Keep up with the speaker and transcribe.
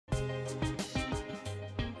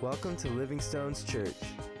Welcome to Living Stones Church.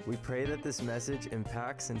 We pray that this message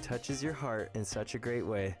impacts and touches your heart in such a great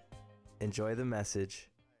way. Enjoy the message.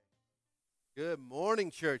 Good morning,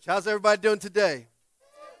 church. How's everybody doing today?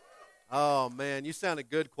 Oh, man, you sounded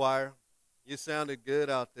good, choir. You sounded good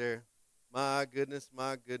out there. My goodness,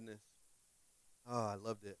 my goodness. Oh, I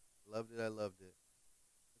loved it. Loved it, I loved it.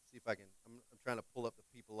 Let's see if I can. I'm trying to pull up the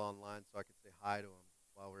people online so I can say hi to them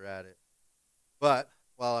while we're at it. But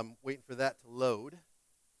while I'm waiting for that to load,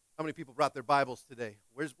 how many people brought their Bibles today?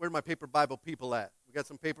 Where are my paper Bible people at? We got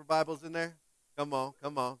some paper Bibles in there? Come on,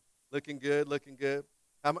 come on. Looking good, looking good.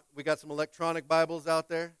 We got some electronic Bibles out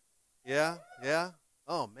there? Yeah, yeah.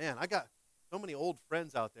 Oh, man, I got so many old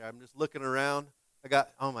friends out there. I'm just looking around.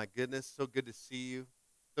 Oh, my goodness, so good to see you.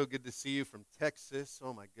 So good to see you from Texas.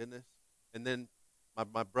 Oh, my goodness. And then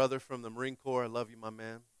my brother from the Marine Corps. I love you, my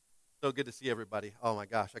man. So good to see everybody. Oh, my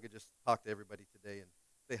gosh, I could just talk to everybody today and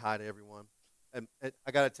say hi to everyone. And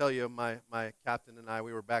I got to tell you, my captain and I,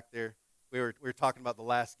 we were back there. We were talking about the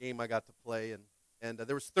last game I got to play, and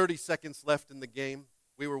there was 30 seconds left in the game.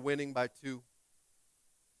 We were winning by 2,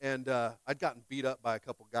 and I'd gotten beat up by a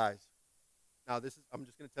couple guys. Now, I'm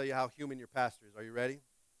just going to tell you how human your pastor is. Are you ready?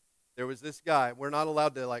 There was this guy. We're not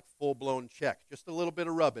allowed to, like, full-blown check. Just a little bit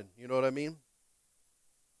of rubbing, you know what I mean?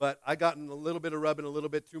 But I gotten a little bit of rubbing, a little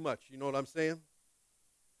bit too much. You know what I'm saying?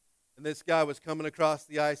 And this guy was coming across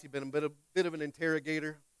the ice. He'd been a bit of an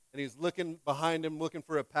interrogator, and he's looking behind him, looking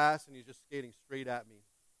for a pass, and he's just skating straight at me.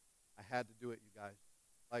 I had to do it, you guys.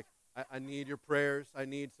 Like, I need your prayers. I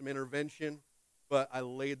need some intervention. But I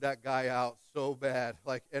laid that guy out so bad.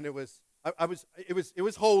 Like, and it was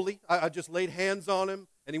holy. I just laid hands on him,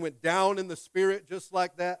 and he went down in the spirit just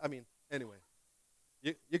like that. I mean, anyway,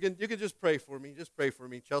 you can just pray for me. Just pray for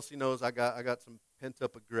me. Chelsea knows I got some pent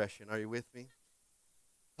up aggression. Are you with me?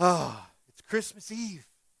 Oh, it's Christmas Eve.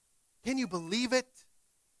 Can you believe it?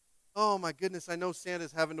 Oh, my goodness. I know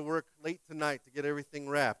Santa's having to work late tonight to get everything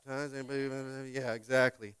wrapped. Huh? Yeah,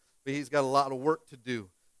 exactly. But he's got a lot of work to do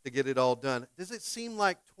to get it all done. Does it seem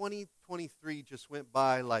like 2023 just went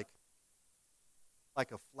by like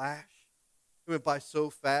a flash? It went by so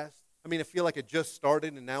fast. I mean, I feel like it just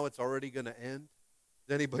started and now it's already going to end.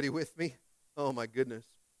 Is anybody with me? Oh, my goodness.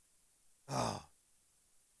 Oh.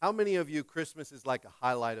 How many of you, Christmas is like a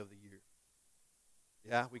highlight of the year?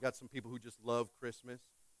 Yeah, we got some people who just love Christmas.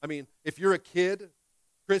 I mean, if you're a kid,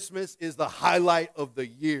 Christmas is the highlight of the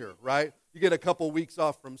year, right? You get a couple weeks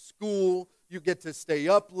off from school, you get to stay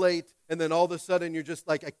up late, and then all of a sudden you're just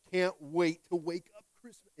like, I can't wait to wake up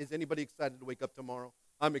Christmas. Is anybody excited to wake up tomorrow?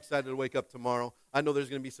 I'm excited to wake up tomorrow. I know there's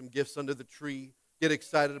going to be some gifts under the tree. Get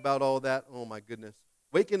excited about all that. Oh, my goodness.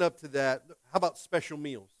 Waking up to that. How about special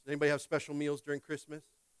meals? Anybody have special meals during Christmas?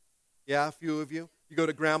 Yeah, a few of you. You go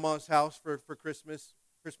to grandma's house for Christmas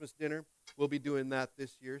dinner. We'll be doing that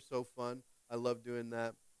this year. So fun. I love doing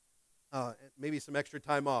that. Maybe some extra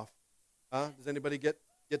time off. Does anybody get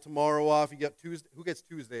tomorrow off? You get Tuesday. Who gets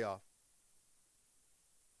Tuesday off?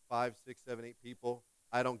 5, 6, 7, 8 people.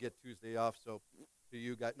 I don't get Tuesday off, so do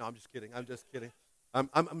you guys? No, I'm just kidding. I'm just kidding.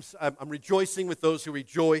 I'm rejoicing with those who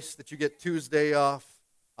rejoice that you get Tuesday off.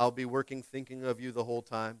 I'll be working, thinking of you the whole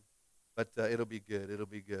time, but it'll be good. It'll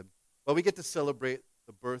be good. Well, we get to celebrate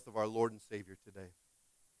the birth of our Lord and Savior today.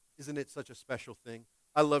 Isn't it such a special thing?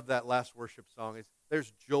 I love that last worship song.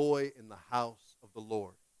 There's joy in the house of the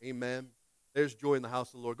Lord. Amen. There's joy in the house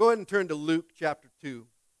of the Lord. Go ahead and turn to Luke chapter 2.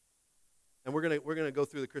 And we're gonna go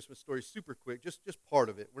through the Christmas story super quick, just part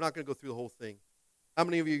of it. We're not going to go through the whole thing. How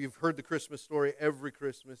many of you have heard the Christmas story every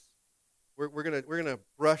Christmas? We're gonna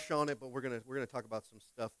brush on it, but we're gonna talk about some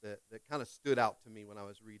stuff that kind of stood out to me when I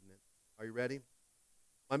was reading it. Are you ready?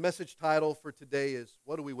 My message title for today is,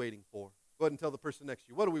 what are we waiting for? Go ahead and tell the person next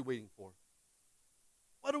to you, what are we waiting for?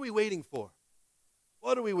 What are we waiting for?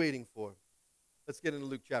 What are we waiting for? Let's get into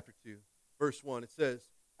Luke chapter 2, verse 1. It says,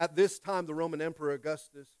 at this time the Roman Emperor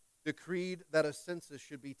Augustus decreed that a census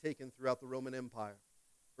should be taken throughout the Roman Empire.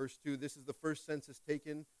 Verse 2, this is the first census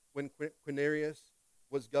taken when Quirinius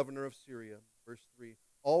was governor of Syria. Verse 3,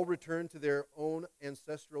 all returned to their own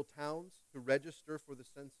ancestral towns to register for the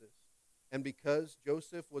census. And because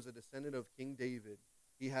Joseph was a descendant of King David,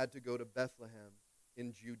 he had to go to Bethlehem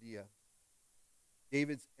in Judea,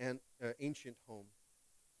 David's ancient home.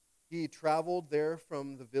 He traveled there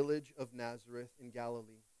from the village of Nazareth in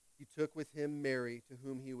Galilee. He took with him Mary, to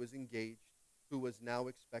whom he was engaged, who was now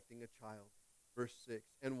expecting a child. Verse 6,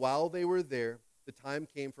 and while they were there, the time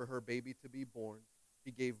came for her baby to be born.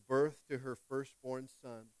 He gave birth to her firstborn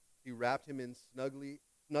son. He wrapped him in snugly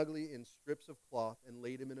in strips of cloth and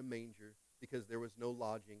laid him in a manger because there was no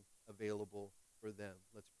lodging available for them.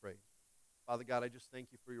 Let's pray. Father God, I just thank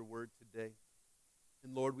you for your word today.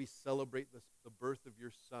 And Lord, we celebrate the birth of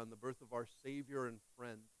your Son, the birth of our Savior and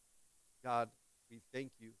friend. God, we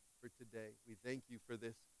thank you for today. We thank you for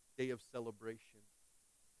this day of celebration.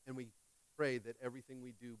 And we pray that everything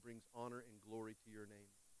we do brings honor and glory to your name.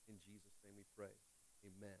 In Jesus' name we pray.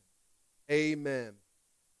 Amen. Amen.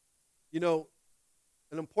 You know,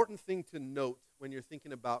 an important thing to note when you're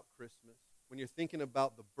thinking about Christmas, when you're thinking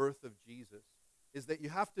about the birth of Jesus, is that you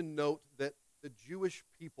have to note that the Jewish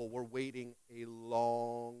people were waiting a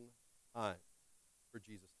long time for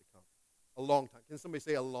Jesus to come. A long time. Can somebody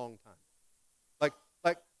say a long time?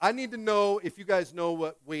 Like I need to know if you guys know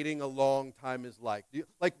what waiting a long time is like.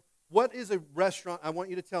 What is a restaurant? I want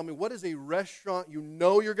you to tell me, what is a restaurant you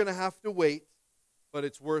know you're going to have to wait, but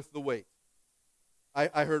it's worth the wait?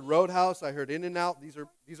 I heard Roadhouse. I heard In-N-Out.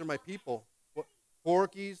 These are my people.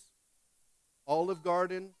 Porky's, Olive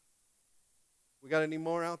Garden. We got any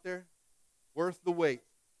more out there? Worth the wait.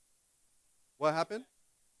 What happened?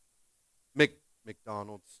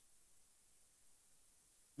 McDonald's.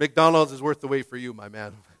 McDonald's is worth the wait for you, my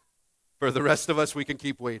man. For the rest of us, we can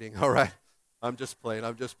keep waiting. All right. I'm just playing.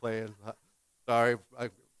 Sorry,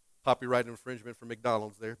 copyright infringement for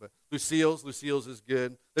McDonald's there. But Lucille's is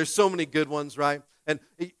good. There's so many good ones, right? And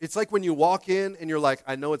it's like when you walk in and you're like,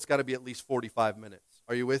 I know it's got to be at least 45 minutes.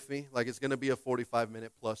 Are you with me? Like it's going to be a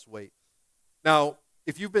 45-minute plus wait. Now,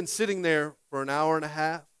 if you've been sitting there for an hour and a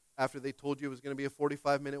half after they told you it was going to be a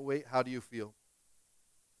 45-minute wait, how do you feel?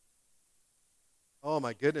 Oh,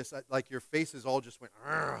 my goodness. Like your faces all just went,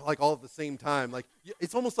 like all at the same time. Like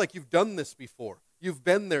it's almost like you've done this before. You've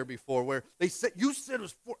been there before where you said it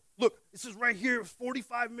was, look, this is right here,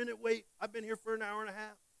 45-minute wait. I've been here for an hour and a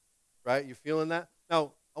half. Right? You feeling that?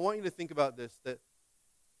 Now, I want you to think about this, that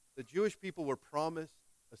the Jewish people were promised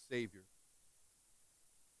a Savior.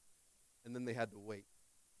 And then they had to wait.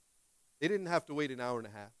 They didn't have to wait an hour and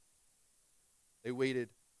a half. They waited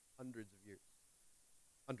hundreds of years.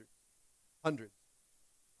 Hundreds.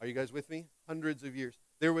 Are you guys with me? Hundreds of years.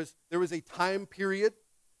 There was a time period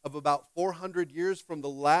of about 400 years from the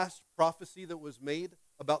last prophecy that was made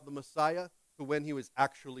about the Messiah to when he was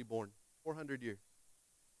actually born. 400 years.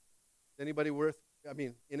 Is anybody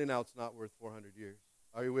In-N-Out's not worth 400 years.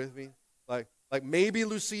 Are you with me? Like maybe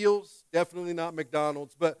Lucille's, definitely not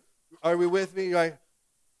McDonald's, but are we with me? Right?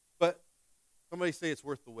 But somebody say it's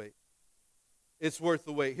worth the wait. It's worth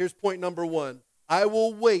the wait. Here's point number one. I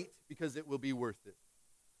will wait because it will be worth it.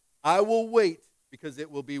 I will wait because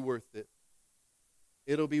it will be worth it.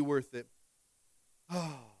 It'll be worth it.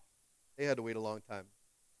 Oh, they had to wait a long time.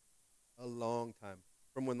 A long time.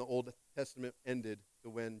 From when the Old Testament ended to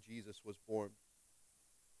when Jesus was born.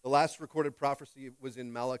 The last recorded prophecy was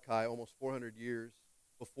in Malachi, almost 400 years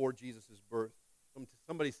before Jesus' birth.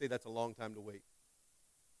 Somebody say that's a long time to wait.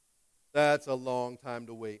 That's a long time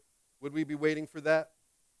to wait. Would we be waiting for that?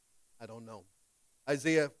 I don't know.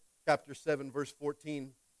 Isaiah chapter 7, verse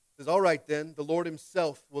 14 says, all right then, the Lord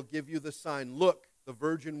himself will give you the sign. Look, the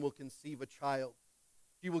virgin will conceive a child.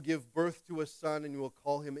 She will give birth to a son, and you will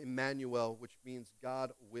call him Emmanuel, which means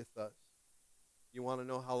God with us. You want to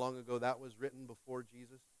know how long ago that was written before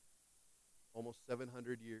Jesus? Almost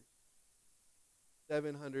 700 years.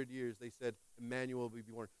 700 years, they said, Emmanuel will be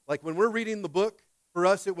born. Like when we're reading the book, for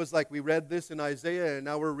us it was like we read this in Isaiah, and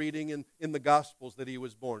now we're reading in the Gospels that he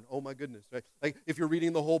was born. Oh my goodness, right? Like if you're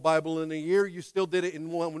reading the whole Bible in a year, you still did it in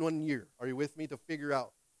one year. Are you with me? To figure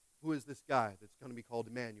out who is this guy that's going to be called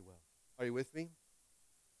Emmanuel. Are you with me?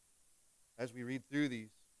 As we read through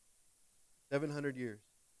these, 700 years.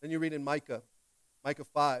 Then you read in Micah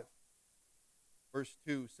 5, verse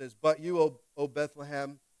 2 says, but you, O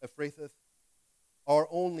Bethlehem Ephrathah, are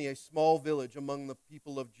only a small village among the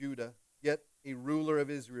people of Judah, yet a ruler of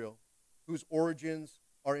Israel, whose origins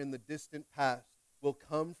are in the distant past, will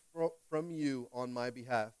come from you on my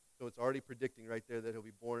behalf. So it's already predicting right there that he'll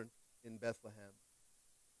be born in Bethlehem.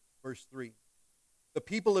 Verse 3, the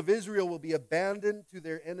people of Israel will be abandoned to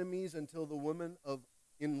their enemies until the woman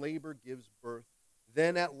in labor gives birth.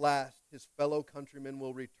 Then at last his fellow countrymen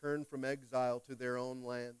will return from exile to their own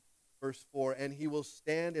land. Verse 4, and he will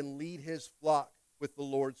stand and lead his flock with the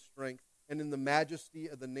Lord's strength and in the majesty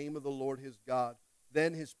of the name of the Lord his God.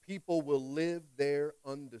 Then his people will live there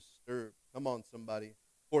undisturbed. Come on, somebody.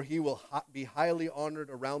 For he will be highly honored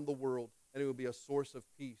around the world, and it will be a source of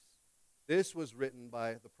peace. This was written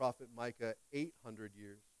by the prophet Micah 800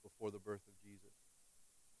 years before the birth of Jesus.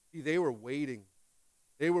 See, they were waiting.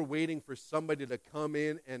 They were waiting for somebody to come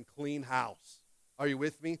in and clean house. Are you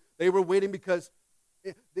with me? They were waiting because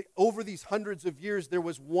over these hundreds of years, there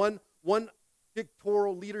was one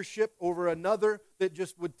dictatorial leadership over another that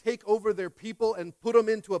just would take over their people and put them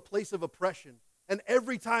into a place of oppression. And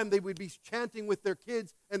every time they would be chanting with their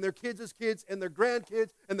kids and their kids' kids and their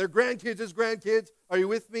grandkids and their grandkids' grandkids. Are you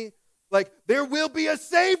with me? Like, there will be a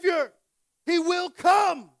Savior. He will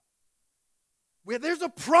come. There's a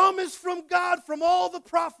promise from God, from all the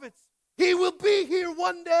prophets. He will be here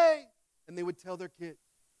one day. And they would tell their kids,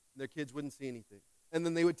 and their kids wouldn't see anything. And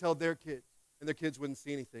then they would tell their kids, and their kids wouldn't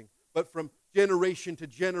see anything. But from generation to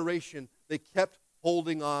generation, they kept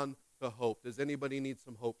holding on to hope. Does anybody need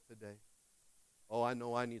some hope today? Oh, I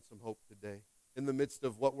know I need some hope today. In the midst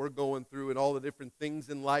of what we're going through and all the different things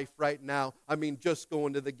in life right now. I mean, just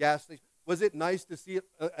going to the gas station. Was it nice to see it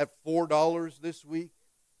at $4 this week?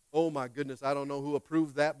 Oh, my goodness. I don't know who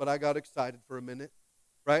approved that, but I got excited for a minute.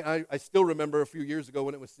 Right? I still remember a few years ago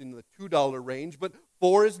when it was in the $2 range, but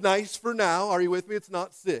 4 is nice for now. Are you with me? It's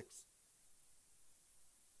not 6.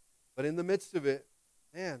 But in the midst of it,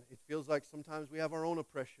 man, it feels like sometimes we have our own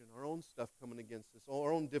oppression, our own stuff coming against us,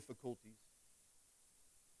 our own difficulties.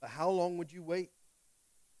 But how long would you wait?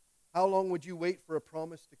 How long would you wait for a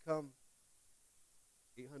promise to come?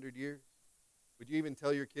 800 years? Would you even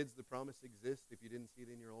tell your kids the promise exists if you didn't see it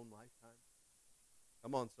in your own lifetime?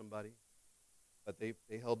 Come on, somebody. But they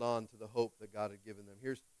held on to the hope that God had given them.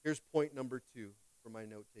 Here's point number 2 for my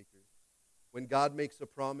note takers. When God makes a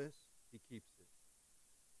promise, He keeps it.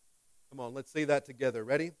 Come on, let's say that together.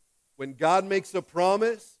 Ready? When God makes a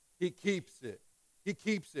promise, He keeps it. He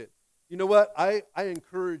keeps it. You know what? I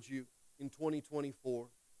encourage you in 2024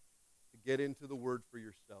 to get into the Word for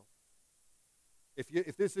yourself.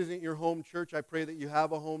 If this isn't your home church, I pray that you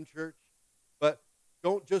have a home church. But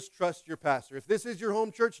don't just trust your pastor. If this is your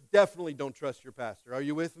home church, definitely don't trust your pastor. Are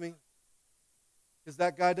you with me? Because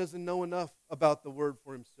that guy doesn't know enough about the Word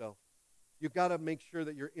for himself. You've got to make sure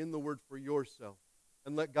that you're in the Word for yourself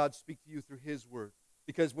and let God speak to you through His Word.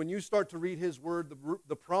 Because when you start to read His Word,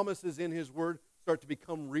 the promises in His Word start to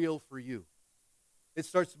become real for you. It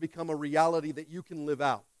starts to become a reality that you can live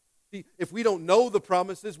out. See, if we don't know the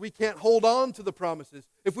promises, we can't hold on to the promises.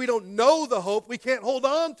 If we don't know the hope, we can't hold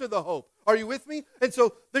on to the hope. Are you with me? And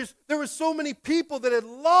so there were so many people that had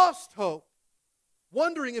lost hope,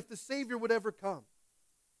 wondering if the Savior would ever come.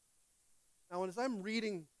 Now, as I'm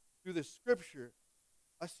reading through the Scripture,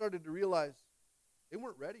 I started to realize they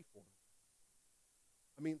weren't ready for Him.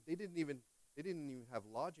 I mean, they didn't even have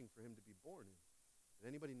lodging for Him to be born in. Did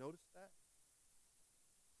anybody notice that?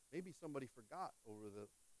 Maybe somebody forgot over the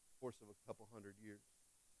course of a couple hundred years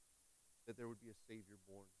that there would be a Savior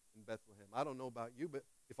born in Bethlehem. I don't know about you, but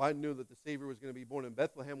if I knew that the Savior was going to be born in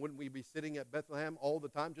Bethlehem, wouldn't we be sitting at Bethlehem all the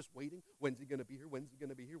time just waiting? When's He going to be here? When's He going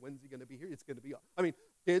to be here? When's He going to be here? It's going to be, I mean,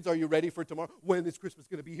 kids, are you ready for tomorrow? When is Christmas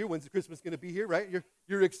going to be here? When's Christmas going to be here, right?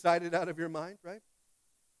 You're excited out of your mind, right?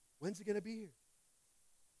 When's it going to be here?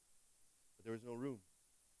 But there was no room.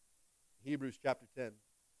 Hebrews chapter 10,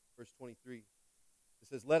 verse 23, it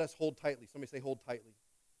says, let us hold tightly. Somebody say, hold tightly.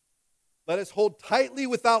 Let us hold tightly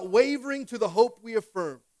without wavering to the hope we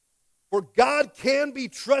affirm. For God can be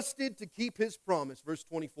trusted to keep His promise. Verse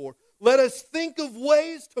 24. Let us think of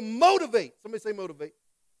ways to motivate. Somebody say motivate.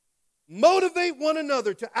 Motivate one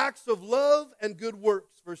another to acts of love and good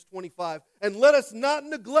works. Verse 25. And let us not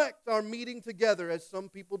neglect our meeting together as some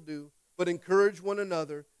people do, but encourage one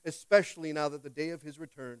another, especially now that the day of His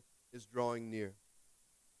return is drawing near.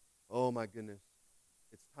 Oh my goodness.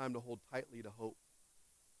 It's time to hold tightly to hope.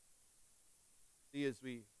 See, as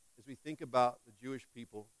we think about the Jewish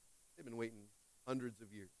people, they've been waiting hundreds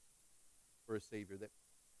of years for a Savior. That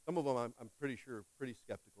some of them, I'm pretty sure, are pretty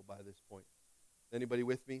skeptical by this point. Anybody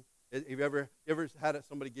with me? Have you ever had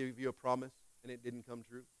somebody give you a promise and it didn't come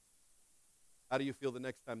true? How do you feel the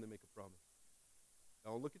next time they make a promise?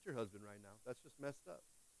 Don't look at your husband right now. That's just messed up.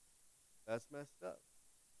 That's messed up.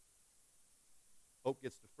 Hope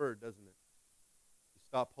gets deferred, doesn't it?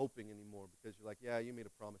 Stop hoping anymore because you're like, yeah, you made a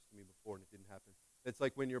promise to me before and it didn't happen. It's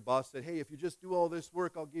like when your boss said, hey, if you just do all this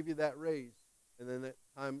work, I'll give you that raise. And then that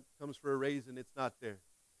time comes for a raise and it's not there.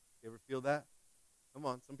 You ever feel that? Come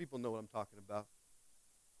on, some people know what I'm talking about.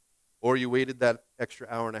 Or you waited that extra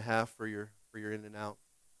hour and a half for your In-N-Out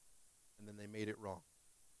and then they made it wrong.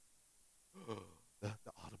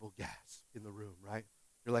 the audible gasp in the room, right?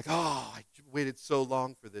 You're like, oh, I waited so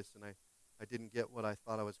long for this and I didn't get what I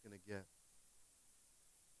thought I was going to get.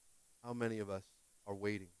 How many of us are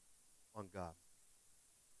waiting on God?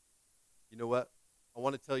 You know what? I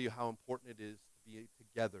want to tell you how important it is to be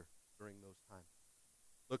together during those times.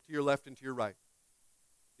 Look to your left and to your right.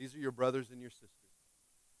 These are your brothers and your sisters.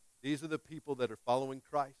 These are the people that are following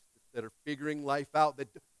Christ, that are figuring life out.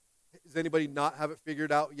 Does anybody not have it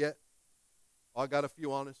figured out yet? Oh, I got a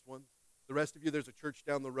few honest ones. The rest of you, there's a church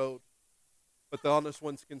down the road. But the honest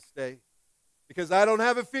ones can stay. Because I don't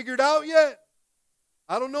have it figured out yet.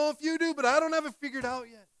 I don't know if you do, but I don't have it figured out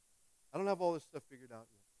yet. I don't have all this stuff figured out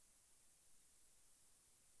yet.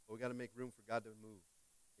 But we got to make room for God to move.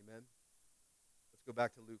 Amen? Let's go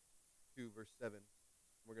back to Luke 2, verse 7.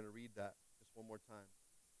 We're going to read that just one more time.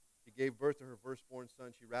 She gave birth to her firstborn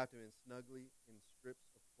son. She wrapped him in snugly in strips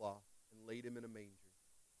of cloth and laid him in a manger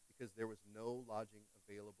because there was no lodging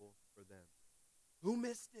available for them. Who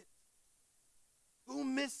missed it? Who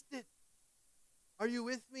missed it? Are you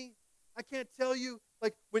with me? I can't tell you,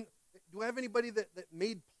 do I have anybody that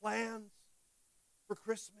made plans for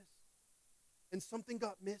Christmas and something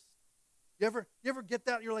got missed? You ever get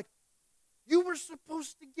that? You're like, you were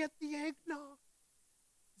supposed to get the eggnog.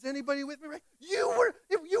 Is anybody with me? Right? You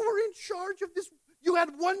were in charge of this. You had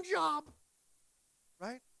one job,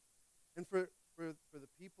 right? And for the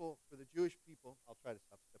people, for the Jewish people, I'll try to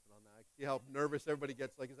stop stepping on that. I see how nervous everybody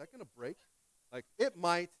gets. Like, is that going to break? Like, it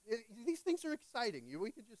might. These things are exciting.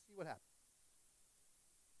 We can just see what happens.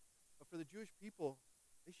 But for the Jewish people,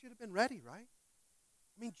 they should have been ready, right?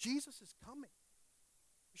 I mean, Jesus is coming.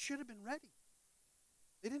 They should have been ready.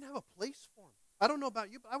 They didn't have a place for him. I don't know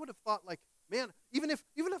about you, but I would have thought, like, man, even if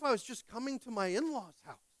I was just coming to my in-laws'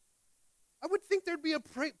 house, I would think there'd be a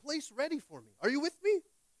place ready for me. Are you with me?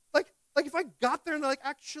 Like if I got there and like,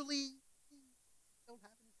 actually, don't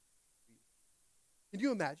have anything. Can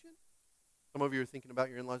you imagine? Some of you are thinking about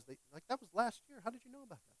your in-laws. Like, that was last year. How did you know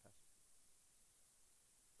about that, Pastor?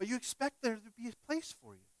 But you expect there to be a place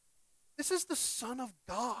for you. This is the Son of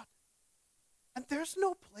God. And there's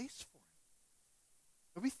no place for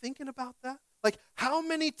him. Are we thinking about that? Like, how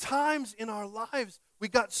many times in our lives we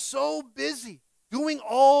got so busy doing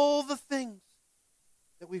all the things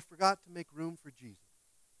that we forgot to make room for Jesus?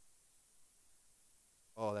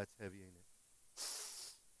 Oh, that's heavy, ain't it?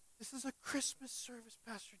 This is a Christmas service,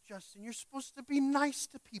 Pastor Justin. You're supposed to be nice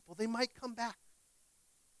to people. They might come back.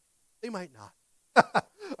 They might not.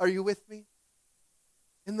 Are you with me?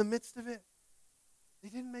 In the midst of it, they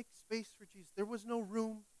didn't make space for Jesus. There was no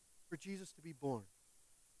room for Jesus to be born.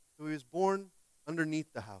 So he was born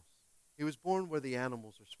underneath the house. He was born where the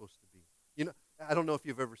animals are supposed to be. You know, I don't know if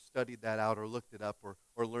you've ever studied that out or looked it up or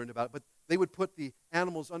learned about it, but they would put the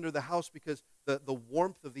animals under the house because the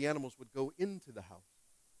warmth of the animals would go into the house.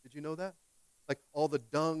 Did you know that? Like all the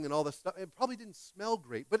dung and all the stuff. It probably didn't smell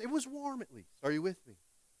great, but it was warm at least. Are you with me?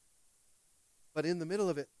 But in the middle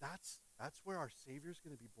of it, that's where our Savior's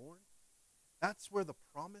going to be born. That's where the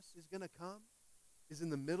promise is going to come, is in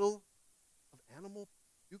the middle of animal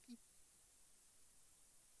dookie.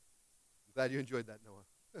 I'm glad you enjoyed that, Noah.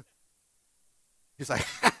 He's like,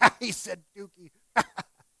 he said dookie.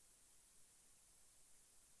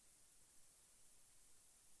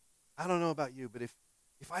 I don't know about you, but if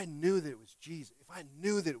I knew that it was Jesus, if I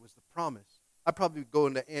knew that it was the promise, I'd probably go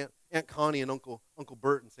into Aunt Connie and Uncle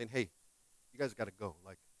Bert and saying, hey, you guys got to go.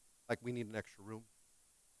 Like we need an extra room.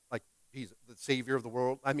 Like Jesus, the Savior of the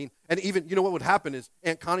world. I mean, and even, you know what would happen is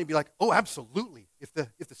Aunt Connie would be like, oh, absolutely. If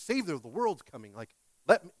the Savior of the world's coming, like,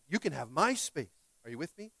 you can have my space. Are you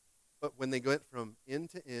with me? But when they went from inn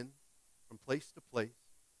to inn, from place to place,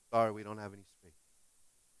 sorry, we don't have any space.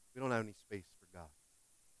 We don't have any space for God.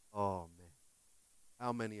 Oh, man.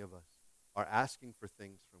 How many of us are asking for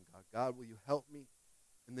things from God? God, will you help me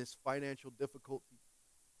in this financial difficulty?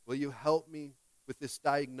 Will you help me with this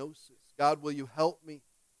diagnosis? God, will you help me?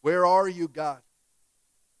 Where are you, God?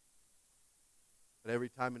 But every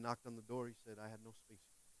time he knocked on the door, he said, I had no space.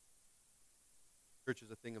 Church is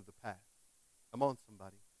a thing of the past. Come on,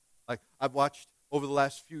 somebody. Like, I've watched over the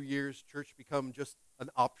last few years, church become just an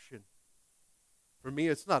option. For me,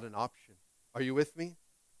 it's not an option. Are you with me?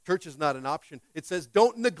 Church is not an option. It says,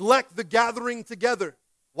 don't neglect the gathering together.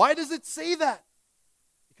 Why does it say that?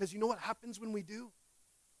 Because you know what happens when we do?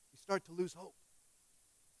 We start to lose hope.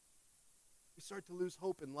 We start to lose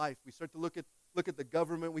hope in life. We start to look at the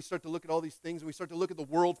government. We start to look at all these things, and we start to look at the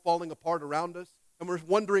world falling apart around us, and we're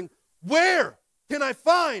wondering, where can I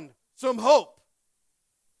find some hope?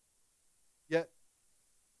 Yet,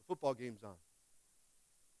 the football game's on.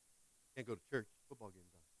 Can't go to church. Football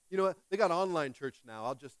game's on. You know what? They got online church now.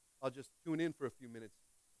 I'll just tune in for a few minutes,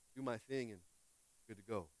 do my thing, and good to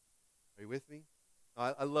go. Are you with me?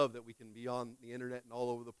 I love that we can be on the internet and all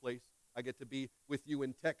over the place. I get to be with you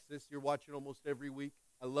in Texas. You're watching almost every week.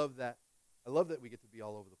 I love that. I love that we get to be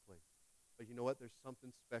all over the place. But you know what? There's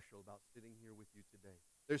something special about sitting here with you today.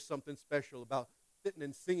 There's something special about sitting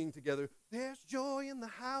and singing together. There's joy in the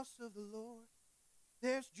house of the Lord.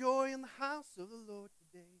 There's joy in the house of the Lord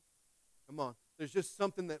today. Come on. There's just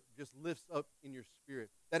something that just lifts up in your spirit.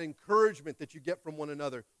 That encouragement that you get from one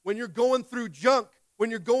another. When you're going through junk, when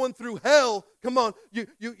you're going through hell, come on, you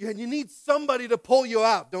need somebody to pull you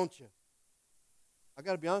out, don't you? I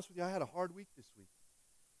got to be honest with you, I had a hard week this week.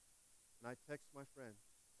 And I text my friend.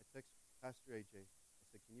 I text Pastor AJ. I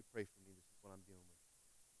said, can you pray for me? This is what I'm dealing with.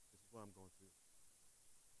 This is what I'm going through.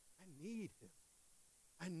 I need him.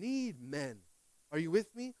 I need men. Are you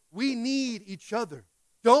with me? We need each other.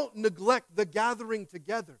 Don't neglect the gathering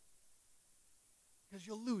together because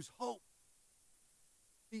you'll lose hope.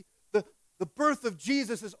 The birth of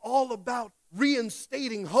Jesus is all about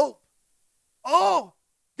reinstating hope. Oh,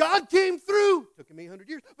 God came through. Took him 800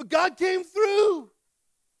 years, but God came through.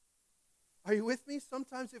 Are you with me?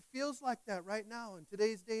 Sometimes it feels like that right now in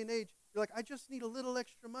today's day and age. You're like, I just need a little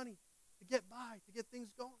extra money to get by, to get things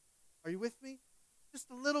going. Are you with me? Just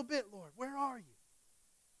a little bit, Lord. Where are you?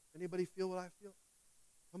 Anybody feel what I feel?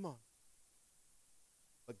 Come on.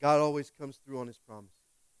 But God always comes through on his promises.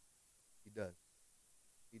 He does.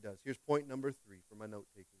 He does. Here's point number 3 for my note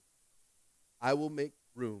taking. I will make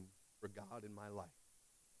room for God in my life.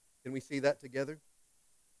 Can we say that together?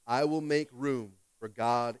 I will make room for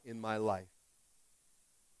God in my life.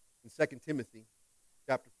 In 2 Timothy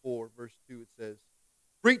chapter 4, verse 2, it says,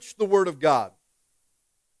 preach the word of God.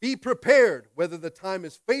 Be prepared whether the time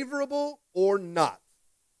is favorable or not.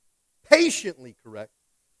 Patiently correct,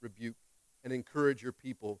 rebuke, and encourage your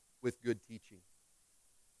people with good teaching.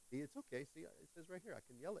 See, it's okay. See, it says right here, I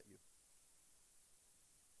can yell at you.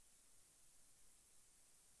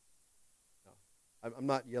 No, I'm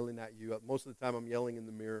not yelling at you. Most of the time I'm yelling in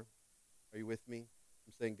the mirror. Are you with me?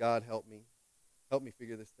 I'm saying, God, help me. Help me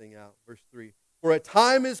figure this thing out. Verse 3, for a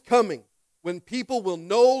time is coming when people will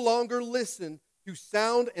no longer listen to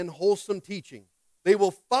sound and wholesome teaching. They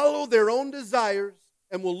will follow their own desires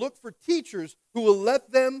and will look for teachers who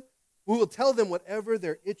will tell them whatever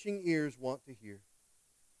their itching ears want to hear.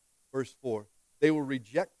 Verse 4, they will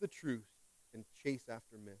reject the truth and chase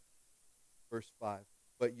after myths. Verse 5,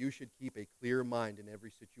 but you should keep a clear mind in every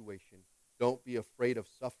situation. Don't be afraid of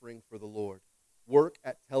suffering for the Lord. Work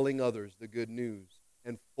at telling others the good news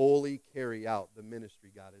and fully carry out the ministry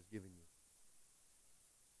God has given you.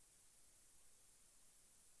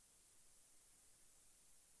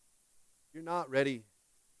 You're not ready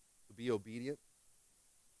to be obedient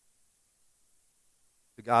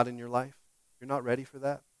to God in your life. You're not ready for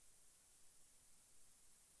that.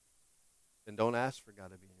 Then don't ask for God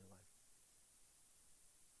to be in your life.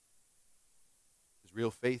 Because real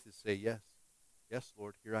faith is say, yes. Yes,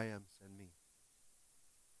 Lord, here I am, send me.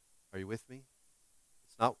 Are you with me?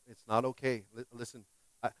 It's not okay. Listen,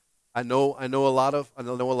 I know a lot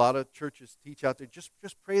of churches teach out there, just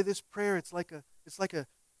pray this prayer. It's like a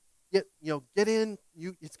get in,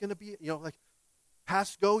 it's gonna be, like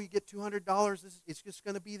pass go, you get $200. It's just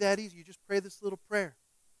gonna be that easy. You just pray this little prayer.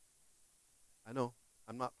 I know.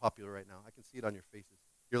 I'm not popular right now. I can see it on your faces.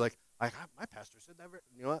 You're like, my pastor said that.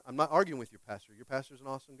 You know what? I'm not arguing with your pastor. Your pastor's an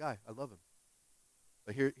awesome guy. I love him.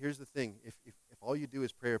 But here's the thing. If all you do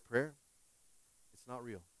is pray a prayer, it's not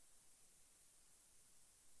real.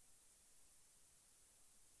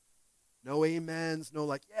 No amens. No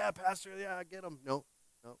like, yeah, pastor, yeah, I get him. No.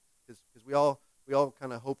 Because we all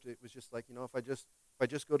kind of hoped it was just like, if I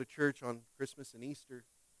just go to church on Christmas and Easter,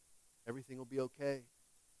 everything will be okay.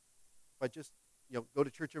 If I just go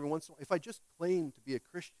to church every once in a while. If I just claim to be a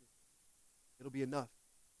Christian, it'll be enough.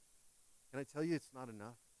 Can I tell you it's not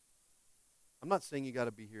enough? I'm not saying you got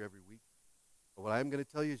to be here every week. But what I'm going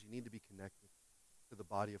to tell you is you need to be connected to the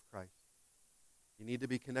body of Christ. You need to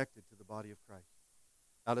be connected to the body of Christ.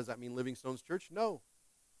 Now, does that mean Living Stones Church? No.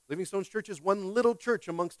 Living Stones Church is one little church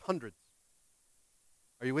amongst hundreds.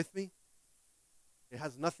 Are you with me? It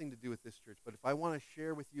has nothing to do with this church. But if I want to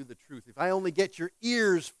share with you the truth, if I only get your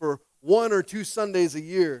ears for 1 or 2 Sundays a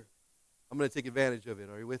year, I'm going to take advantage of it.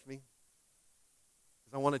 Are you with me?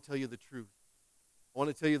 Because I want to tell you the truth. I want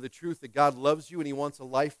to tell you the truth that God loves you and he wants a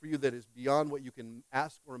life for you that is beyond what you can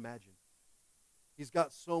ask or imagine. He's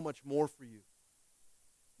got so much more for you.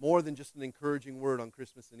 More than just an encouraging word on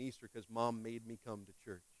Christmas and Easter because Mom made me come to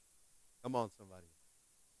church. Come on, somebody.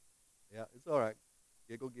 Yeah, it's all right.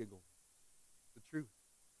 Giggle, giggle. It's the truth.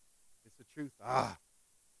 It's the truth.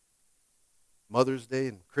 Mother's Day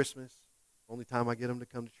and Christmas, only time I get them to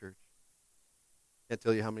come to church. Can't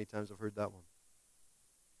tell you how many times I've heard that one.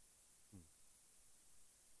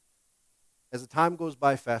 As the time goes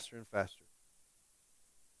by faster and faster,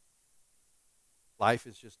 life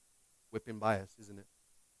is just whipping by us, isn't it?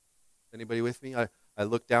 Anybody with me? I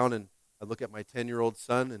look down and I look at my 10-year-old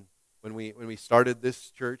son, and when we started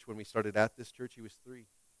this church, when we started at this church, he was 3.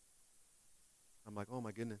 I'm like, oh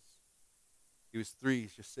my goodness. He was 3.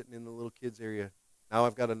 He's just sitting in the little kids area. Now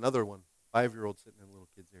I've got another one, 5-year-old sitting in the little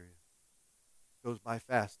kids area. It goes by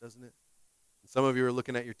fast, doesn't it? And some of you are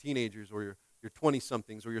looking at your teenagers or your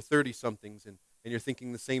 20-somethings or your 30-somethings, and And you're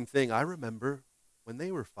thinking the same thing. I remember when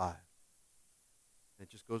they were 5. And it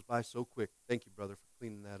just goes by so quick. Thank you, brother, for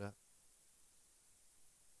cleaning that up.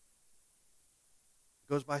 It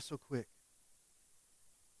goes by so quick.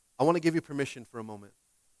 I want to give you permission for a moment.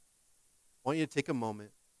 I want you to take a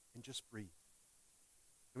moment and just breathe.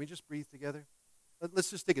 Can we just breathe together? Let's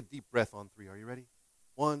just take a deep breath on 3. Are you ready?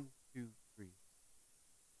 1, 2, 3.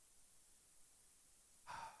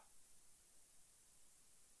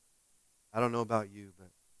 I don't know about you, but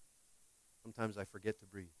sometimes I forget to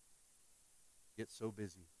breathe. I get so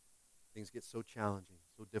busy. Things get so challenging,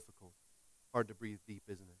 so difficult. Hard to breathe deep,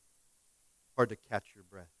 isn't it? Hard to catch your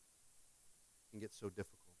breath. It can get so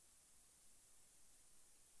difficult.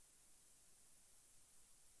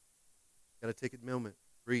 Got to take a moment,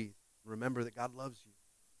 breathe, and remember that God loves you.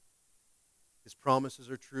 His promises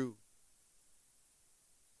are true.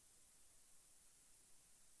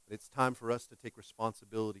 But it's time for us to take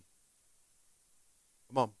responsibility.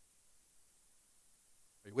 Come on.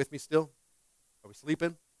 Are you with me still? Are we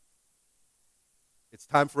sleeping? It's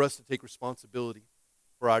time for us to take responsibility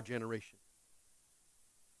for our generation.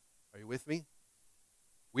 Are you with me?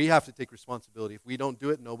 We have to take responsibility. If we don't do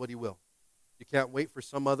it, nobody will. You can't wait for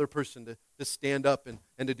some other person to stand up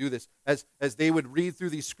and to do this. As they would read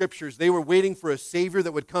through these scriptures, they were waiting for a Savior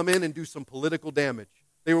that would come in and do some political damage.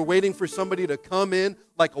 They were waiting for somebody to come in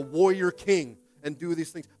like a warrior king and do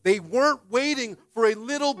these things. They weren't waiting for a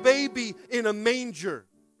little baby in a manger.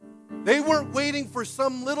 They weren't waiting for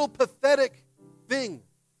some little pathetic thing.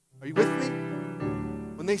 Are you with me?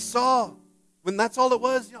 When they saw, when that's all it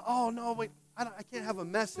was, oh no, wait, I can't have a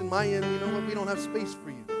mess in my end. You know what? We don't have space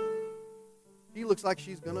for you. She looks like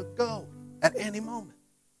she's going to go at any moment.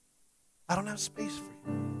 I don't have space for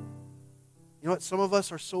you. You know what? Some of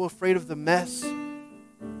us are so afraid of the mess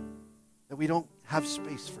that we don't have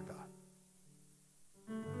space for God.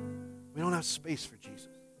 We don't have space for Jesus.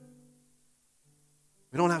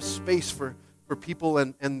 We don't have space for people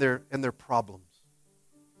and their problems.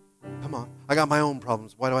 Come on. I got my own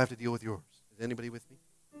problems. Why do I have to deal with yours? Is anybody with me?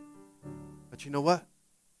 But you know what?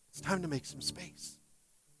 It's time to make some space.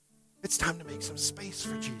 It's time to make some space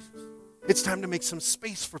for Jesus. It's time to make some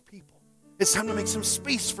space for people. It's time to make some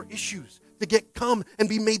space for issues to come and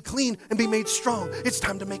be made clean and be made strong. It's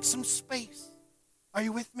time to make some space. Are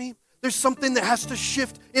you with me? There's something that has to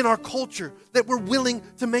shift in our culture, that we're willing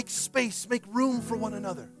to make space, make room for one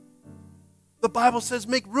another. The Bible says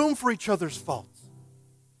make room for each other's faults.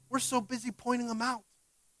 We're so busy pointing them out,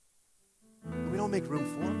 but we don't make room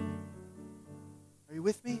for them. Are you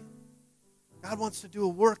with me? God wants to do a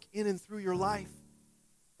work in and through your life.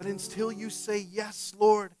 But until you say, yes,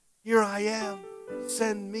 Lord, here I am,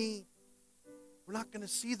 send me, we're not going to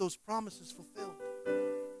see those promises fulfilled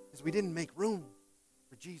because we didn't make room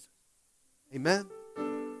for Jesus. Amen?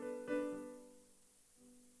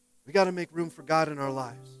 We got to make room for God in our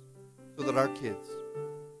lives so that our kids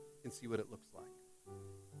can see what it looks like.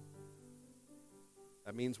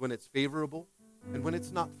 That means when it's favorable and when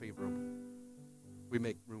it's not favorable, we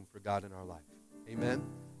make room for God in our life. Amen?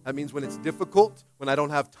 That means when it's difficult, when I don't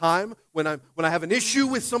have time, when I have an issue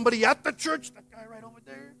with somebody at the church, that guy right over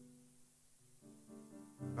there.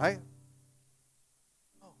 Right?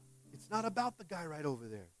 Oh, it's not about the guy right over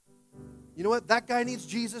there. You know what? That guy needs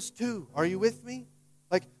Jesus too. Are you with me?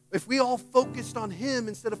 Like, if we all focused on him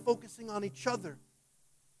instead of focusing on each other,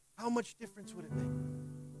 how much difference would it make?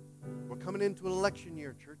 We're coming into an election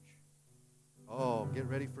year, church. Oh, get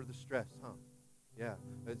ready for the stress, huh? Yeah,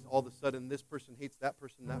 it's all of a sudden this person hates that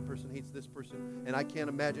person hates this person, and I can't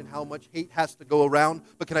imagine how much hate has to go around,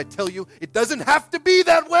 but can I tell you, it doesn't have to be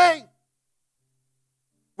that way.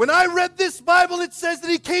 When I read this Bible, it says that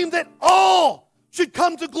he came that all should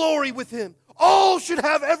come to glory with him. All should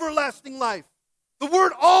have everlasting life. The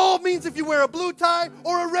word all means if you wear a blue tie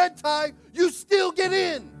or a red tie, you still get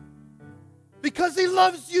in because he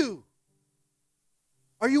loves you.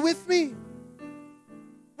 Are you with me?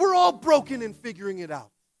 We're all broken in figuring it out.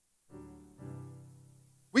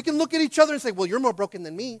 We can look at each other and say, well, you're more broken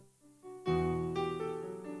than me.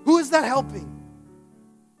 Who is that helping?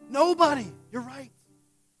 Nobody. You're right.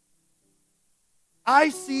 I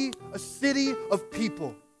see a city of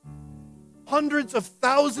people, hundreds of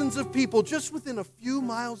thousands of people just within a few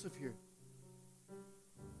miles of here.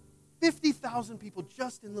 50,000 people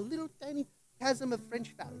just in the little tiny chasm of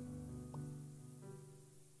French Valley.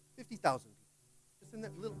 50,000 people. Just in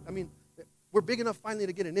that little, we're big enough finally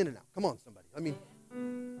to get an In-N-Out. Come on, somebody.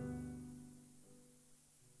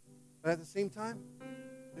 But at the same time,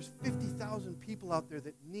 there's 50,000 people out there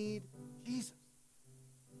that need Jesus.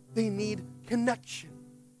 They need connection.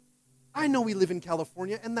 I know we live in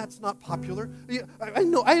California, and that's not popular. I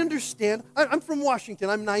know, I understand. I'm from Washington.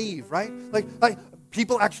 I'm naive, right? Like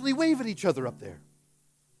people actually wave at each other up there.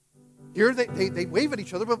 Here, they wave at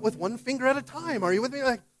each other, but with one finger at a time. Are you with me?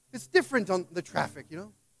 Like, it's different on the traffic, you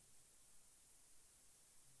know?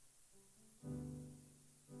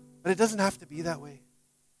 But it doesn't have to be that way.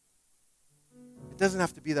 It doesn't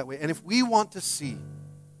have to be that way. And if we want to see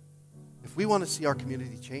our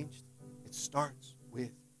community changed, it starts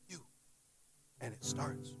with you. And it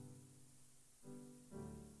starts.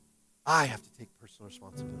 I have to take personal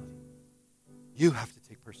responsibility. You have to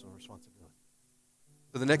take personal responsibility.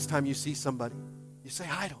 So the next time you see somebody, you say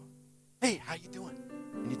hi to them. Hey, how you doing?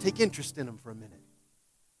 And you take interest in them for a minute.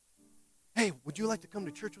 Hey, would you like to come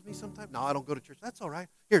to church with me sometime? No, I don't go to church. That's all right.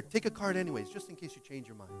 Here, take a card anyways, just in case you change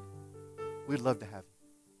your mind. We'd love to have you.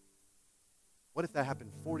 What if that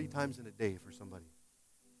happened 40 times in a day for somebody?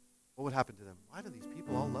 What would happen to them? Why do these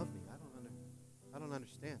people all love me? I don't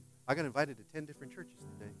understand. I got invited to 10 different churches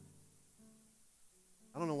today.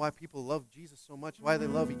 I don't know why people love Jesus so much, why they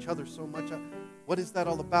love each other so much. What is that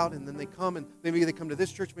all about? And then they come, and maybe they come to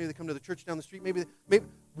this church, maybe they come to the church down the street. Maybe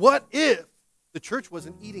what if the church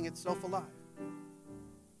wasn't eating itself alive?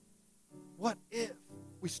 What if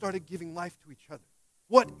we started giving life to each other?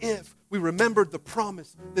 What if we remembered the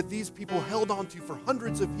promise that these people held on to for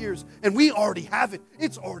hundreds of years, and we already have it?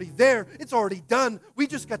 It's already there. It's already done. We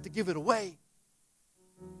just got to give it away.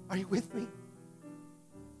 Are you with me?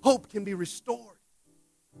 Hope can be restored.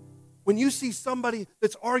 When you see somebody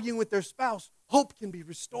that's arguing with their spouse, hope can be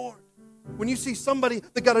restored. When you see somebody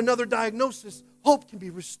that got another diagnosis, hope can be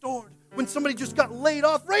restored. When somebody just got laid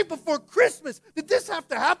off right before Christmas, did this have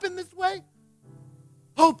to happen this way?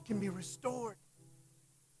 Hope can be restored.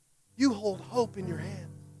 You hold hope in your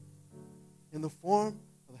hand in the form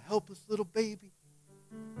of a helpless little baby.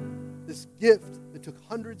 This gift that took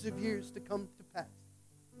hundreds of years to come to pass.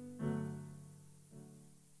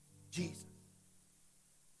 Jesus.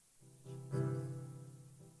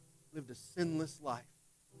 Lived a sinless life.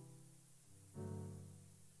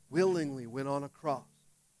 Willingly went on a cross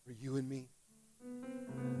for you and me.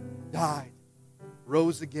 Died.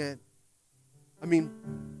 Rose again. I mean,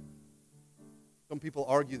 some people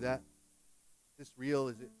argue that. Is this real?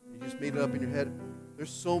 Is it? You just made it up in your head. There's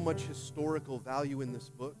so much historical value in this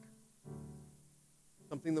book.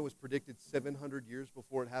 Something that was predicted 700 years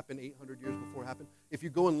before it happened, 800 years before it happened. If you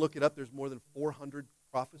go and look it up, there's more than 400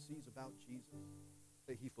 prophecies about Jesus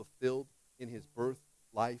that he fulfilled in his birth,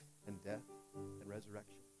 life, and death, and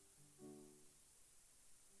resurrection.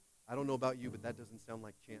 I don't know about you, but that doesn't sound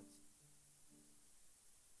like chance.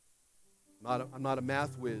 I'm not a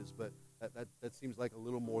math whiz, but that seems like a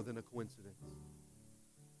little more than a coincidence.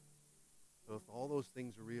 So if all those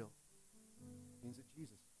things are real, it means that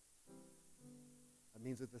Jesus, that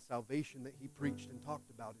means that the salvation that he preached and talked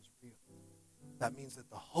about is real. That means that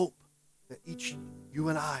the hope that each you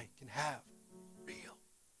and I can have is real.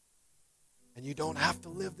 And you don't have to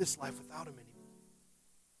live this life without him anymore.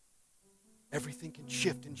 Everything can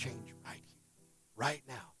shift and change right here, right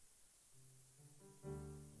now.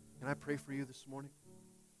 Can I pray for you this morning?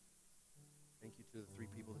 Thank you to the 3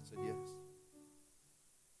 people that said yes.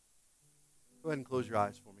 Go ahead and close your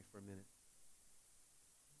eyes for me for a minute.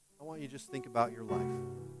 I want you to just think about your life.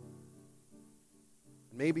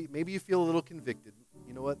 And maybe you feel a little convicted.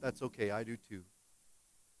 You know what? That's okay. I do too.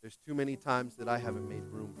 There's too many times that I haven't made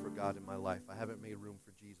room for God in my life. I haven't made room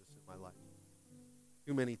for Jesus in my life.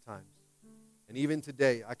 Too many times. And even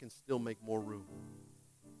today, I can still make more room.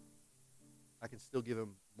 I can still give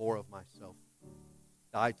him more of myself.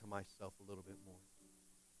 Die to myself a little bit more.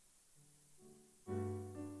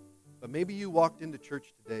 But maybe you walked into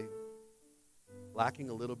church today lacking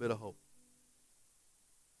a little bit of hope.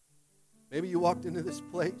 Maybe you walked into this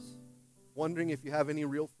place wondering if you have any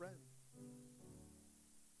real friends.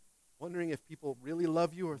 Wondering if people really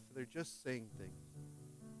love you or if they're just saying things.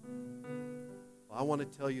 Well, I want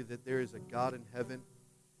to tell you that there is a God in heaven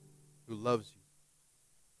who loves you.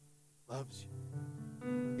 Loves you.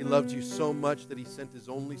 He loved you so much that he sent his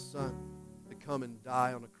only son to come and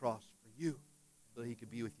die on a cross for you so that he could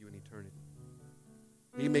be with you in eternity.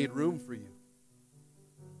 He made room for you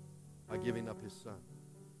by giving up his son.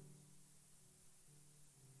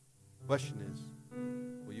 The question is,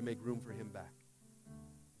 will you make room for him back?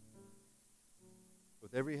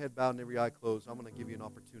 With every head bowed and every eye closed, I'm going to give you an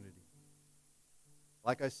opportunity.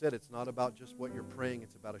 Like I said, it's not about just what you're praying,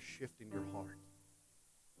 it's about a shift in your heart.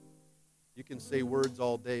 You can say words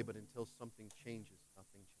all day, but until something changes,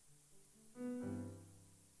 nothing changes.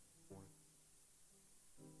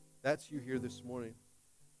 That's you here this morning.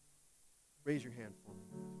 Raise your hand for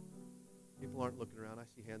me. People aren't looking around. I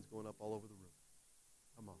see hands going up all over the room.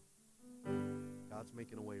 Come on. God's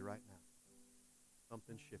making a way right now.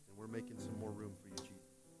 Something's shifting. We're making some more room for you, Jesus.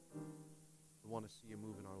 We want to see you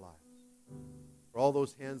move in our lives. For all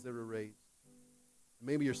those hands that are raised,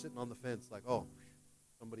 maybe you're sitting on the fence like, oh,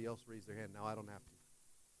 somebody else raised their hand. Now I don't have to.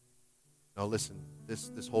 No, listen,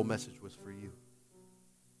 this whole message was for you.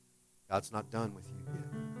 God's not done with you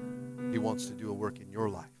yet. He wants to do a work in your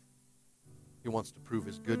life. He wants to prove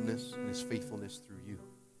his goodness and his faithfulness through you.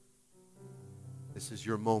 This is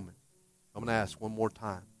your moment. I'm going to ask one more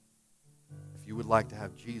time. If you would like to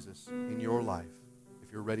have Jesus in your life,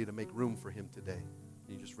 if you're ready to make room for him today,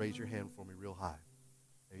 can you just raise your hand for me real high?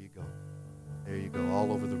 There you go. There you go.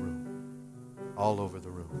 All over the room. All over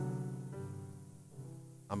the room.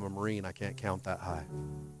 I'm a Marine. I can't count that high.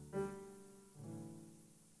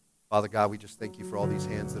 Father God, we just thank you for all these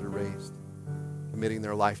hands that are raised, committing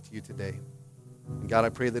their life to you today. And God, I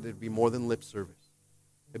pray that it'd be more than lip service.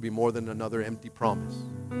 It'd be more than another empty promise.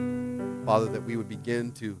 Father, that we would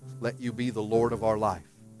begin to let you be the Lord of our life.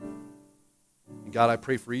 And God, I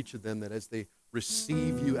pray for each of them that as they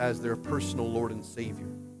receive you as their personal Lord and Savior,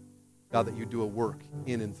 God, that you do a work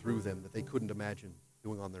in and through them that they couldn't imagine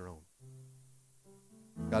doing on their own.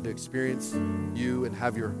 God, to experience you and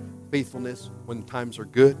have your faithfulness when times are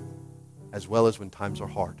good as well as when times are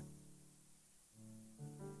hard.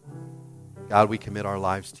 God, we commit our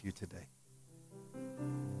lives to you today.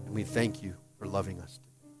 And we thank you for loving us today.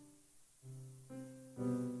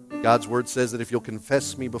 God's word says that if you'll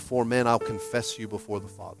confess me before men, I'll confess you before the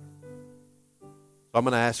Father. So I'm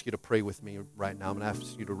going to ask you to pray with me right now. I'm going to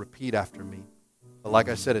ask you to repeat after me. But like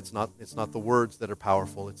I said, it's not the words that are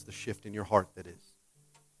powerful. It's the shift in your heart that is.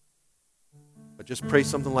 But just pray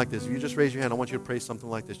something like this. If you just raise your hand, I want you to pray something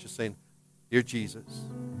like this. Just saying, Dear Jesus,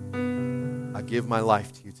 I give my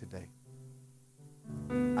life to you today.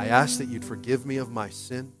 I ask that you'd forgive me of my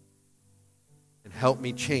sin and help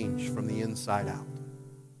me change from the inside out.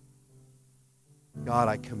 God,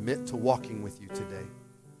 I commit to walking with you today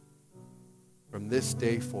from this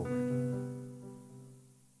day forward.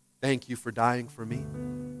 Thank you for dying for me.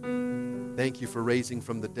 Thank you for raising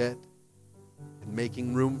from the dead and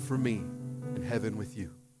making room for me in heaven with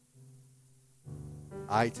you.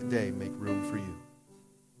 I today make room for you.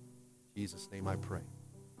 In Jesus' name I pray.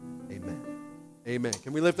 Amen. Amen.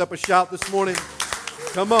 Can we lift up a shout this morning?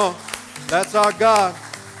 Come on. That's our God.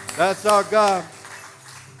 That's our God.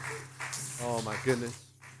 Oh, my goodness.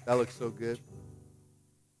 That looks so good.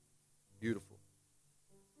 Beautiful.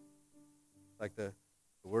 Like the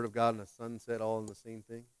Word of God and the sunset all in the same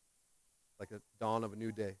thing. Like the dawn of a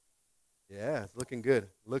new day. Yeah, it's looking good. It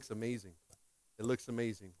looks amazing. It looks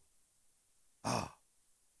amazing. Ah.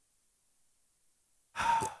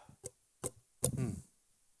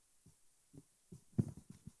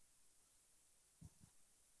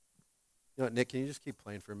 You know what, Nick, can you just keep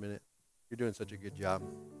playing for a minute? You're doing such a good job.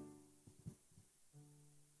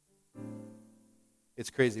 It's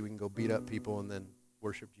crazy we can go beat up people and then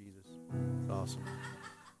worship Jesus. It's awesome.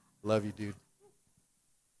 Love you, dude.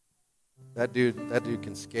 That dude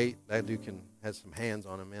can skate. That dude has some hands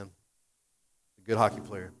on him, man. A good hockey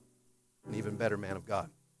player. An even better man of God.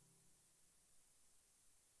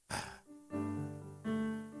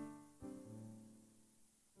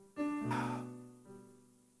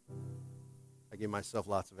 I give myself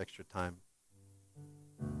lots of extra time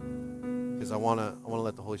because I want to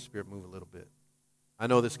let the Holy Spirit move a little bit. I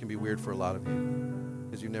know this can be weird for a lot of you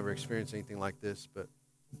because you've never experienced anything like this, but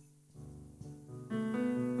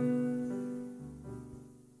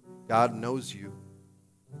God knows you.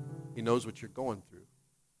 He knows what you're going through.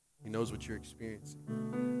 He knows what you're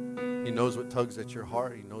experiencing. He knows what tugs at your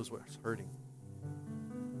heart. He knows what's hurting.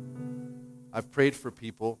 I've prayed for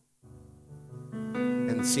people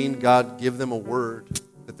and seen God give them a word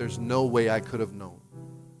that there's no way I could have known.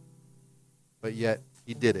 But yet,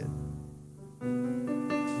 he did it.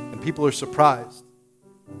 And people are surprised.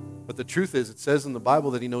 But the truth is, it says in the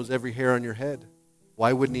Bible that he knows every hair on your head.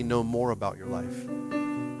 Why wouldn't he know more about your life?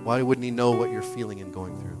 Why wouldn't he know what you're feeling and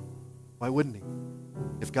going through? Why wouldn't he?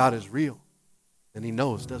 If God is real, then he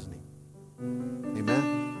knows, doesn't he?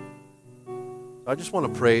 Amen? So I just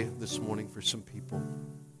want to pray this morning for some people.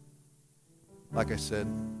 Like I said,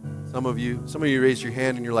 some of you raised your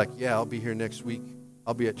hand and you're like, yeah, I'll be here next week.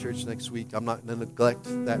 I'll be at church next week. I'm not going to neglect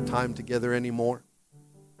that time together anymore.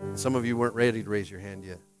 And some of you weren't ready to raise your hand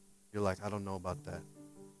yet. You're like, I don't know about that.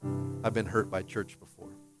 I've been hurt by church before.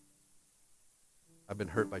 I've been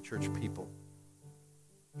hurt by church people.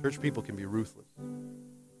 Church people can be ruthless.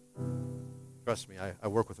 Trust me, I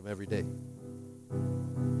work with them every day.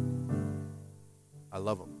 I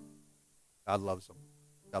love them. God loves them.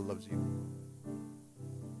 God loves you.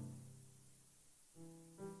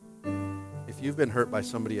 If you've been hurt by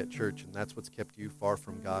somebody at church and that's what's kept you far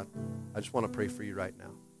from God, I just want to pray for you right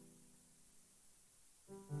now.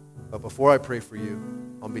 But before I pray for you,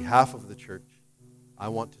 on behalf of the church, I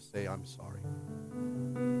want to say I'm sorry.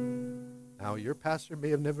 Now, your pastor may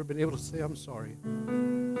have never been able to say I'm sorry.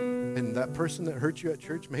 And that person that hurt you at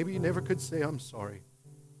church, maybe you never could say I'm sorry.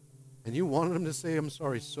 And you wanted them to say I'm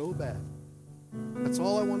sorry so bad. That's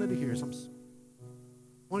all I wanted to hear is I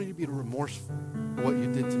wanted you to be remorseful for what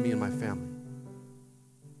you did to me and my family.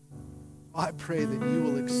 I pray that you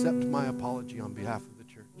will accept my apology on behalf of the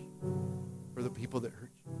church for the people that hurt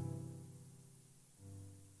you.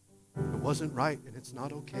 It wasn't right, and it's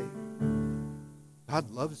not okay. God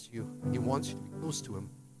loves you. He wants you to be close to him.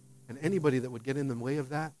 And anybody that would get in the way of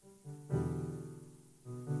that,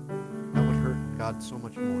 that would hurt God so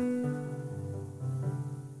much more.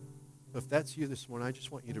 So if that's you this morning, I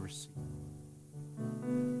just want you to receive.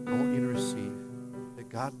 I want you to receive that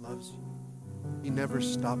God loves you. He never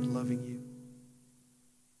stopped loving you.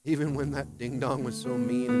 Even when that ding-dong was so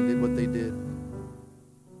mean and did what they did,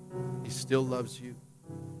 he still loves you.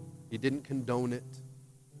 He didn't condone it.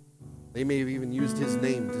 They may have even used his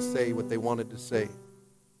name to say what they wanted to say.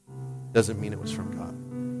 Doesn't mean it was from God.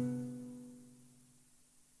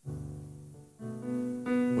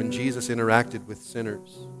 When Jesus interacted with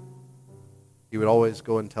sinners, he would always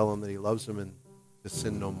go and tell them that he loves them and to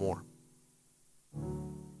sin no more.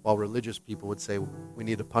 While religious people would say, we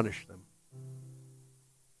need to punish them.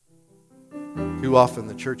 Too often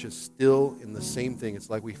the church is still in the same thing. It's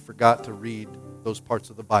like we forgot to read those parts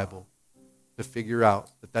of the Bible to figure out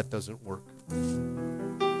that that doesn't work.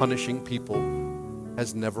 Punishing people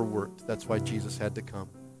has never worked. That's why Jesus had to come.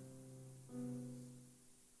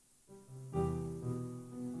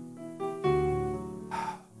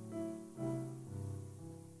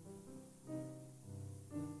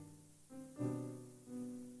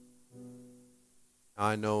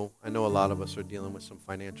 I know a lot of us are dealing with some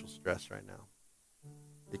financial stress right now.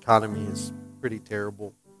 The economy is pretty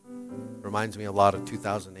terrible. Reminds me a lot of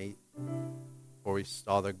 2008, where we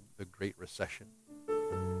saw the Great Recession.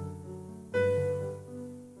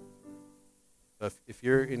 So if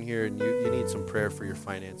you're in here and you need some prayer for your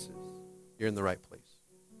finances, you're in the right place.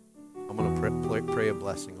 I'm going to pray a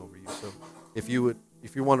blessing over you. So if you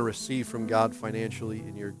want to receive from God financially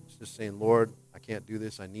and you're just saying, Lord, I can't do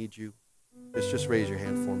this, I need you, just raise your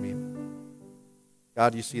hand for me.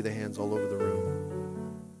 God, you see the hands all over the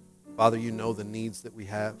room. Father, you know the needs that we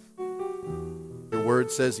have. Your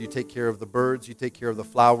word says you take care of the birds, you take care of the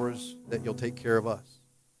flowers, that you'll take care of us.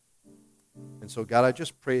 And so, God, I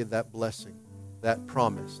just pray that blessing, that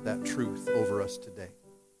promise, that truth over us today.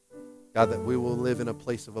 God, that we will live in a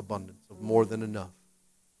place of abundance, of more than enough.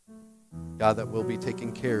 God, that we'll be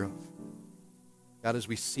taken care of. God, as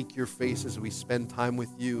we seek your face, as we spend time with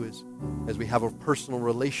you, as we have a personal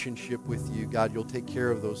relationship with you, God, you'll take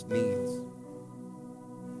care of those needs.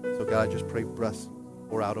 So, God, I just pray blessing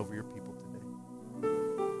pour out over your people today.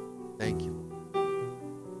 Thank you.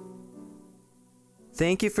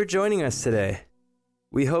 Thank you for joining us today.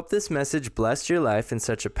 We hope this message blessed your life in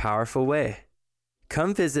such a powerful way.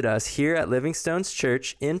 Come visit us here at Living Stones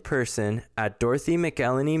Church in person at Dorothy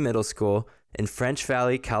McElhenney Middle School in French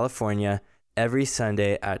Valley, California, every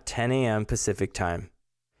Sunday at 10 a.m. Pacific Time.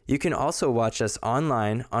 You can also watch us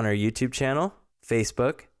online on our YouTube channel,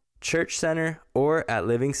 Facebook, Church Center, or at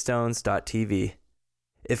livingstones.tv.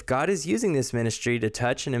 If God is using this ministry to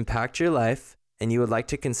touch and impact your life, and you would like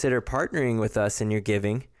to consider partnering with us in your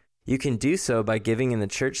giving, you can do so by giving in the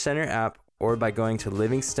Church Center app or by going to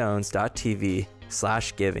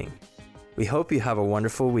livingstones.tv/giving. We hope you have a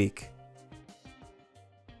wonderful week.